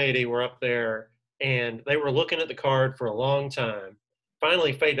Warren Beatty were up there and they were looking at the card for a long time.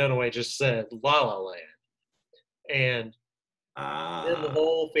 Finally, Faye Dunaway just said La La Land. And then the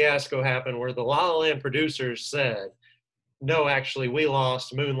whole fiasco happened where the La La Land producers said, no, actually, we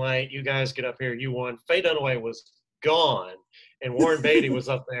lost Moonlight. You guys get up here. You won. Faye Dunaway was gone. And Warren Beatty was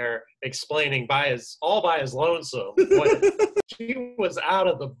up there explaining all by his lonesome. She was out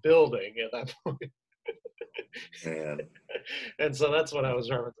of the building at that point. Man. And so that's what I was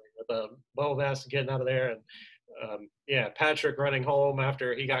referencing with Bubble Bass getting out of there. And Patrick running home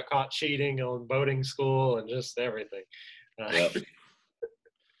after he got caught cheating on boating school and just everything. Yep.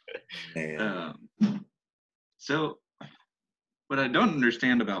 So what I don't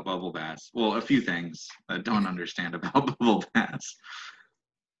understand about Bubble Bass, well, a few things I don't understand about Bubble Bass.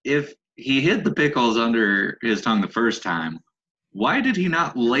 If he hid the pickles under his tongue the first time, why did he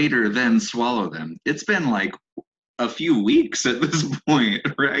not later then swallow them? It's been like a few weeks at this point,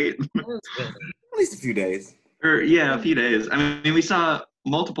 right? At least a few days. A few days. I mean, we saw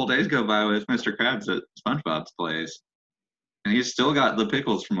multiple days go by with Mr. Krabs at SpongeBob's place, and he's still got the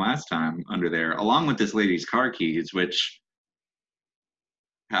pickles from last time under there, along with this lady's car keys, which,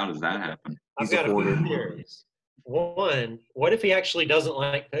 how does that happen? I've got a few theories. One, what if he actually doesn't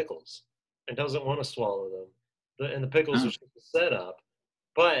like pickles and doesn't want to swallow them? And the pickles are just a setup.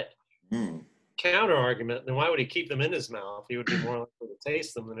 But counter argument, then why would he keep them in his mouth? He would be more likely to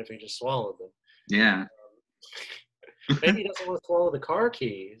taste them than if he just swallowed them. Yeah. Maybe he doesn't want to swallow the car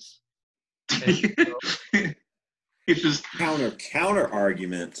keys. And, It's just counter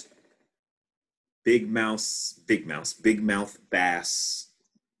argument. Big mouth bass.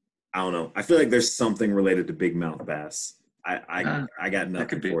 I don't know. I feel like there's something related to big mouth bass. I got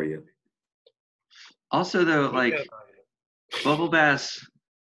nothing for you. Also, though, like Bubble Bass,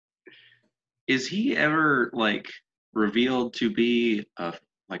 is he ever like revealed to be a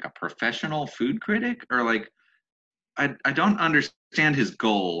professional food critic, or like I don't understand his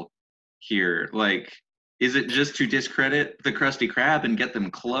goal here. Like, is it just to discredit the Krusty Krab and get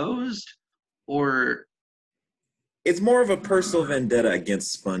them closed, or it's more of a personal vendetta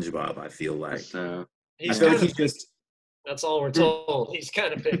against SpongeBob? I feel like. So I feel like he's just. That's all we're told. He's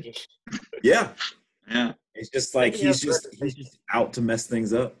kind of picky. Yeah. Yeah. It's just like he's just out to mess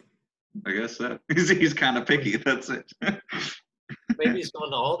things up. I guess so. He's kind of picky. That's it. Maybe he's gone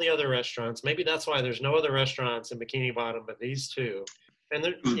to all the other restaurants. Maybe that's why there's no other restaurants in Bikini Bottom but these two.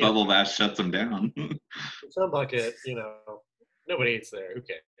 And Bubble Bass shuts them down. Some bucket, nobody eats there. Who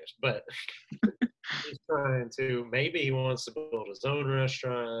cares? But he's trying to. Maybe he wants to build his own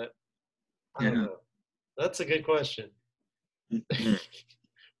restaurant. I don't know. That's a good question.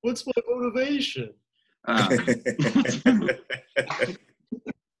 What's my motivation?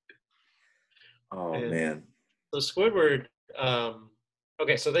 Man. So Squidward,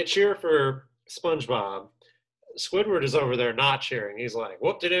 okay, so they cheer for SpongeBob. Squidward is over there not cheering. He's like,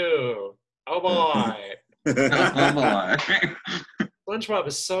 whoop-de-doo. Oh, boy. Oh, boy. SpongeBob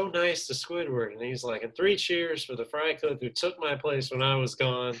is so nice to Squidward, and he's like, "And 3 cheers for the fry cook who took my place when I was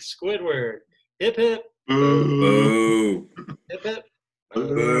gone." Squidward, hip hip, Boo. hip hip,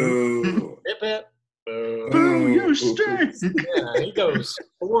 Boo. hip hip, boo. Boo, you stink. Yeah, he goes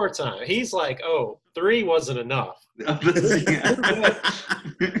 4 times. He's like, "Oh, 3 wasn't enough.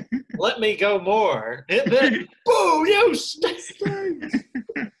 Let me go more. Hip hip, boo, you stink."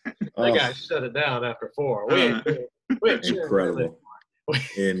 That guy shut it down after 4. Wait, incredible.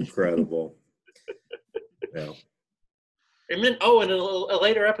 Incredible. Yeah. And then, in a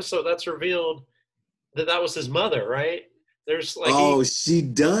later episode, that's revealed that was his mother, right? There's like, she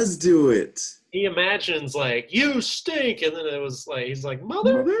does do it. He imagines like, "You stink," and then it was like, he's like,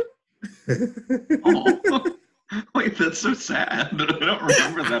 "Mother." Oh. Wait, that's so sad. I don't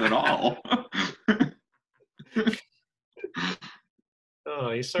remember that at all.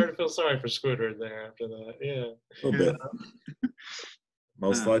 Oh, you started to feel sorry for Squidward there after that. Yeah. A little bit.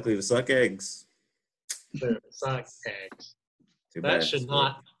 Most likely to suck eggs. Suck eggs. Too That bad. should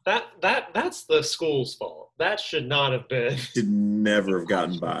not. That's the school's fault. That should not have been. Should never have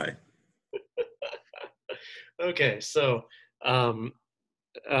gotten by. Okay, so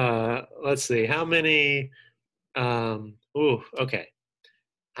let's see. How many? Okay.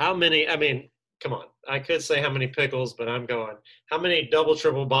 How many? I mean, come on. I could say how many pickles, but I'm going. How many double,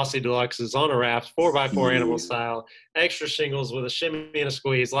 triple Bossy Deluxes on a raft, 4x4 animal style, extra shingles with a shimmy and a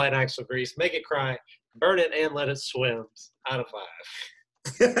squeeze, light axle grease, make it cry, burn it and let it swim. Out of 5.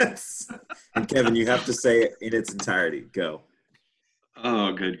 Yes. And Kevin, you have to say it in its entirety. Go.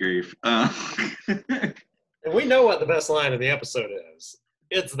 Oh, good grief. And we know what the best line in the episode is.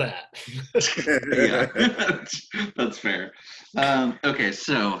 It's that. Yeah, that's fair. Okay,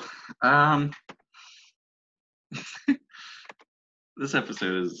 so this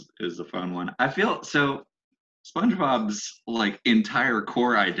episode is a fun one. I feel so. SpongeBob's like entire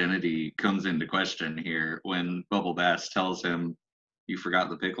core identity comes into question here when Bubble Bass tells him, "You forgot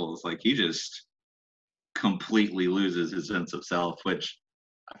the pickles." Like he just completely loses his sense of self, which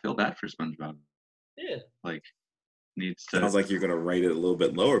I feel bad for SpongeBob. Yeah. Like needs to. Sounds like you're gonna rate it a little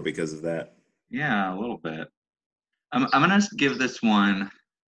bit lower because of that. Yeah, a little bit. I'm gonna give this one.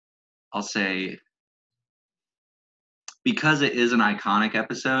 I'll say because it is an iconic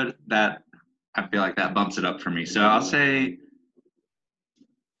episode that I feel like that bumps it up for me. So I'll say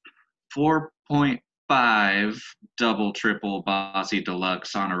 4.5 double triple Bossy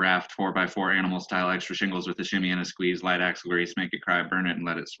Deluxe on a raft 4x4 animal style extra shingles with a shimmy and a squeeze, light axle grease, make it cry, burn it and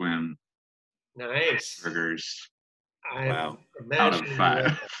let it swim. Nice. Burgers. Wow. Out of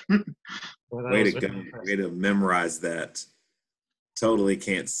 5. Way to go. Way to memorize that. Totally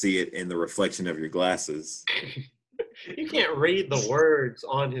can't see it in the reflection of your glasses. You can't read the words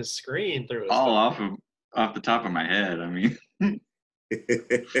on his screen through his all off the top of my head. I mean.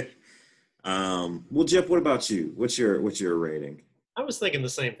 Well, Jeff, what about you? What's your rating? I was thinking the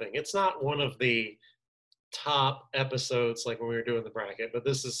same thing. It's not one of the top episodes like when we were doing the bracket, but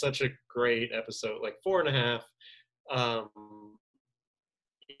this is such a great episode. Like 4.5.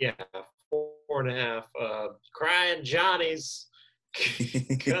 Yeah, 4.5. Crying Johnny's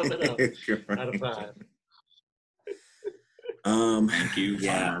coming up out of 5. Thank you,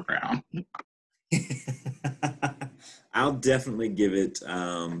 Farmer Brown. I'll definitely give it.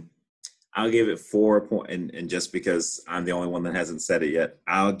 I'll give it 4 point, and just because I'm the only one that hasn't said it yet,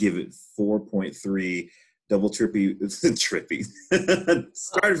 I'll give it 4.3 double trippy.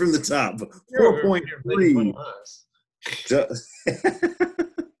 Started from the top. 4.3.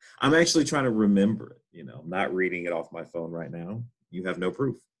 I'm actually trying to remember it. I'm not reading it off my phone right now. You have no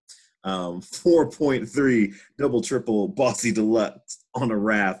proof. 4.3 double triple Bossy Deluxe on a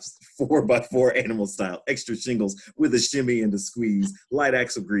raft 4x4 animal style extra shingles with a shimmy and a squeeze, light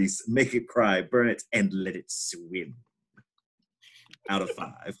axle grease, make it cry, burn it and let it swim. Out of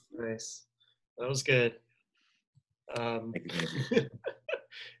 5. Nice. That was good. Thank you.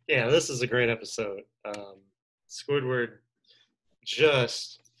 Yeah, this is a great episode. Squidward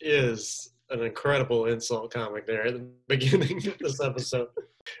just is an incredible insult comic there at the beginning of this episode.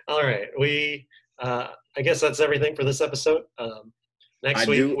 All right, I guess that's everything for this episode. Next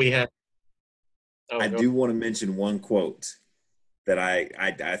week we have. I do want to mention one quote that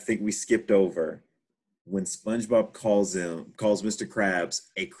I think we skipped over when SpongeBob calls Mr. Krabs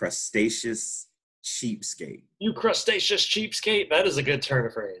a crustaceous cheapskate. You crustaceous cheapskate. That is a good turn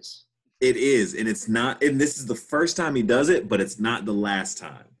of phrase. It is, and it's not. And this is the first time he does it, but it's not the last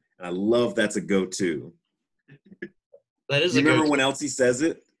time. And I love that's a go-to. That is. You remember when else he says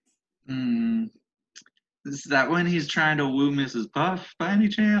it? Is that when he's trying to woo Mrs. Puff by any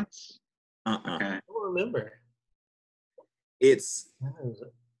chance? Okay. I don't remember. It's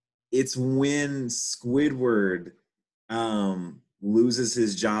when Squidward loses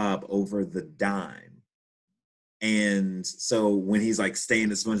his job over the dime. And so when he's like staying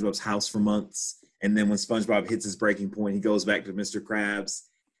at SpongeBob's house for months, and then when SpongeBob hits his breaking point, he goes back to Mr. Krabs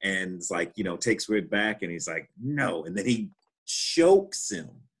and it's like, takes Squid back, and he's like, no. And then he chokes him.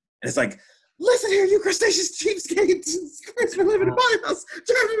 And it's like, listen here, you crustaceous cheapskate. Squid's been living in my house,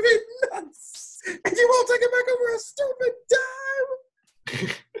 driving me nuts. And you won't take it back over a stupid dime.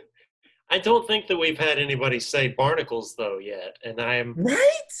 I don't think that we've had anybody say barnacles, though, yet. And I'm... Right?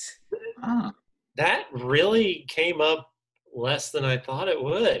 That really came up less than I thought it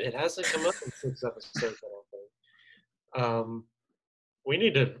would. It hasn't come up in 6 episodes, I don't think. We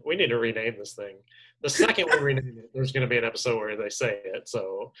need to rename this thing. The second we rename it, there's going to be an episode where they say it.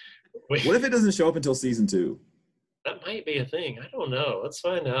 So, what if it doesn't show up until season 2? That might be a thing. I don't know. Let's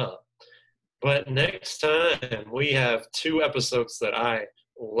find out. But next time we have 2 episodes that I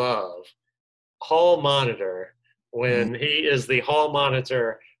love. Hall Monitor, when he is the Hall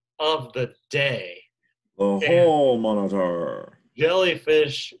Monitor of the day. The Hall Monitor.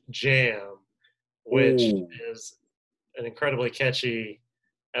 Jellyfish Jam, which is an incredibly catchy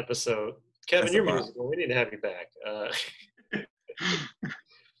episode. Kevin, you're musical. We need to have you back.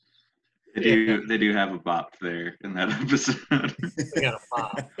 They do have a bop there in that episode. They got a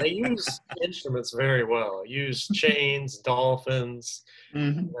bop. They use instruments very well. Use chains, dolphins.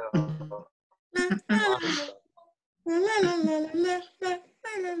 Mm-hmm.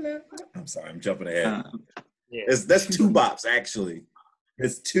 I'm sorry, I'm jumping ahead. That's 2 bops, actually.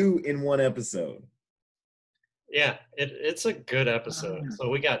 It's 2 in 1 episode. Yeah, it's a good episode. So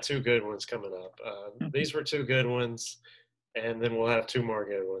we got 2 good ones coming up. These were 2 good ones, and then we'll have 2 more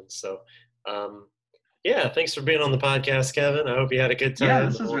good ones. So, thanks for being on the podcast, Kevin. I hope you had a good time. Yeah,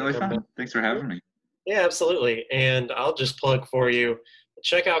 this was really fun. Thanks for having me. Yeah, absolutely. And I'll just plug for you.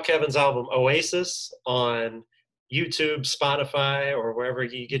 Check out Kevin's album Oasis on YouTube, Spotify, or wherever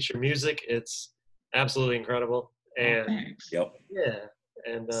you get your music. It's absolutely incredible. And yep. Yeah.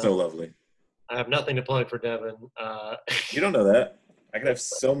 And so lovely. I have nothing to plug for Devin. You don't know that. I could have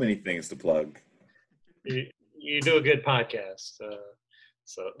so many things to plug. You do a good podcast.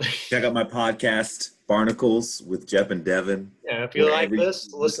 So check out my podcast, Barnacles, with Jep and Devin. Yeah, if you like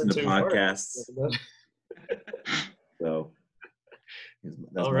this, listen to podcasts. So,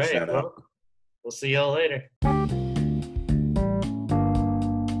 that's all right. Well, we'll see y'all later.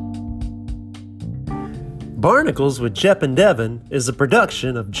 Barnacles with Jep and Devin is a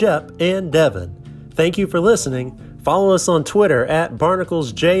production of Jep and Devin. Thank you for listening. Follow us on Twitter at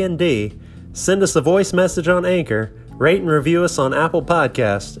BarnaclesJD. Send us a voice message on Anchor. Rate and review us on Apple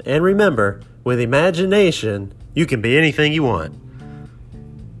Podcasts. And remember, with imagination, you can be anything you want.